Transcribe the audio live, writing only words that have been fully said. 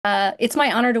It's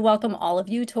my honor to welcome all of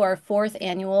you to our fourth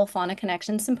annual Fauna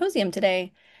Connections Symposium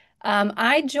today.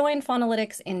 I joined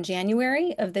Faunalytics in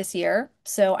January of this year,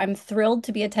 so I'm thrilled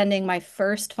to be attending my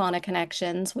first Fauna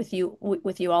Connections with you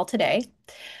all today.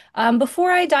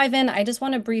 Before I dive in, I just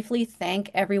want to briefly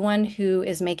thank everyone who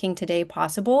is making today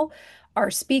possible. Our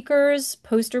speakers,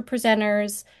 poster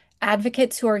presenters,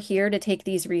 advocates who are here to take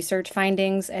these research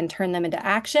findings and turn them into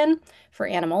action for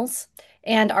animals,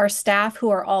 and our staff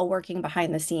who are all working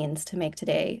behind the scenes to make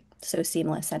today so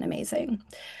seamless and amazing.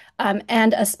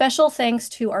 And a special thanks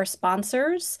to our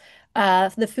sponsors,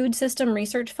 the Food System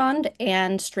Research Fund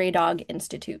and Stray Dog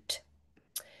Institute.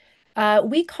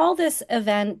 We call this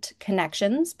event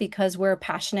Connections because we're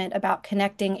passionate about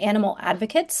connecting animal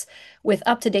advocates with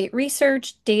up-to-date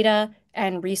research, data,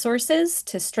 and resources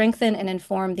to strengthen and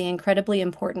inform the incredibly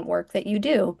important work that you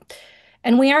do.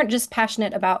 And we aren't just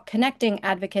passionate about connecting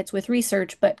advocates with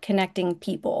research, but connecting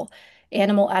people,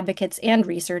 animal advocates and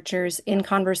researchers in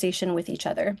conversation with each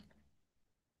other.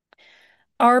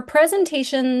 Our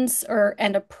presentations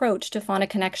and approach to Fauna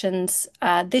Connections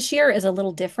this year is a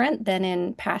little different than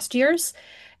in past years.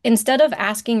 Instead of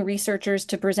asking researchers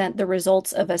to present the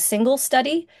results of a single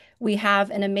study, we have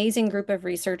an amazing group of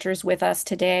researchers with us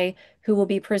today who will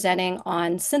be presenting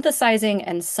on synthesizing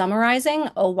and summarizing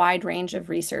a wide range of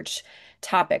research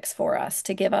topics for us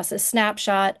to give us a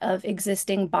snapshot of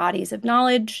existing bodies of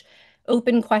knowledge,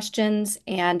 open questions,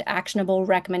 and actionable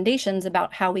recommendations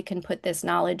about how we can put this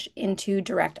knowledge into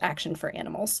direct action for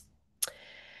animals.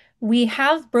 We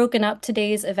have broken up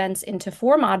today's events into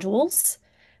four modules.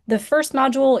 The first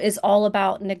module is all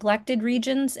about neglected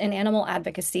regions in animal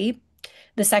advocacy.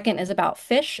 The second is about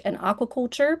fish and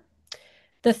aquaculture.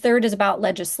 The third is about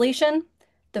legislation.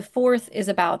 The fourth is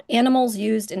about animals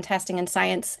used in testing and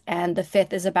science. And the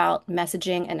fifth is about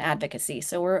messaging and advocacy.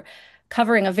 So we're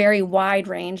covering a very wide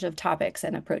range of topics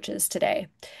and approaches today.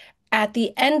 At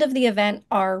the end of the event,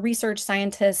 our research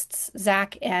scientists,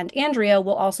 Zach and Andrea,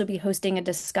 will also be hosting a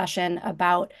discussion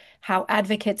about how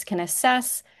advocates can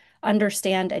assess,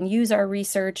 understand, and use our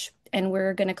research. And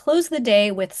we're going to close the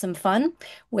day with some fun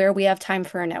where we have time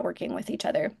for networking with each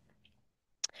other.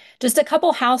 Just a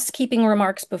couple housekeeping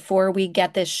remarks before we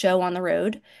get this show on the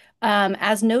road.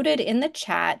 As noted in the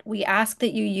chat, we ask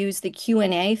that you use the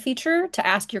Q&A feature to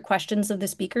ask your questions of the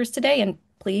speakers today, and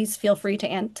please feel free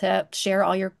to share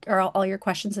all your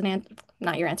questions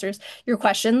not your answers, your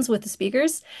questions with the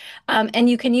speakers. And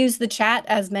you can use the chat,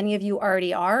 as many of you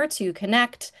already are, to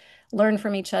connect, learn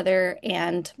from each other,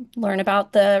 and learn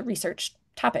about the research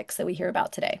topics that we hear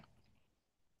about today.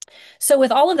 So,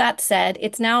 with all of that said,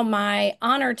 it's now my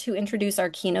honor to introduce our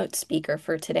keynote speaker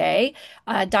for today,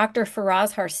 Dr.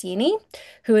 Faraz Harsini,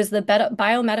 who is the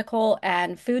biomedical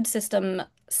and food system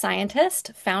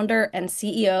scientist, founder and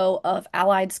CEO of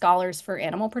Allied Scholars for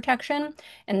Animal Protection,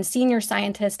 and senior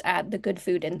scientist at the Good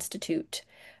Food Institute.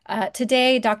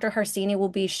 Today, Dr. Harsini will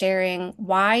be sharing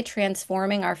why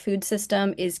transforming our food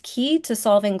system is key to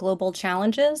solving global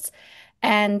challenges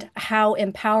and how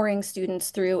empowering students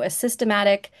through a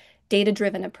systematic,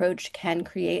 data-driven approach can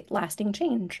create lasting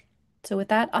change. So with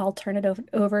that, I'll turn it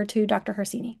over to Dr.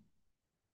 Harsini.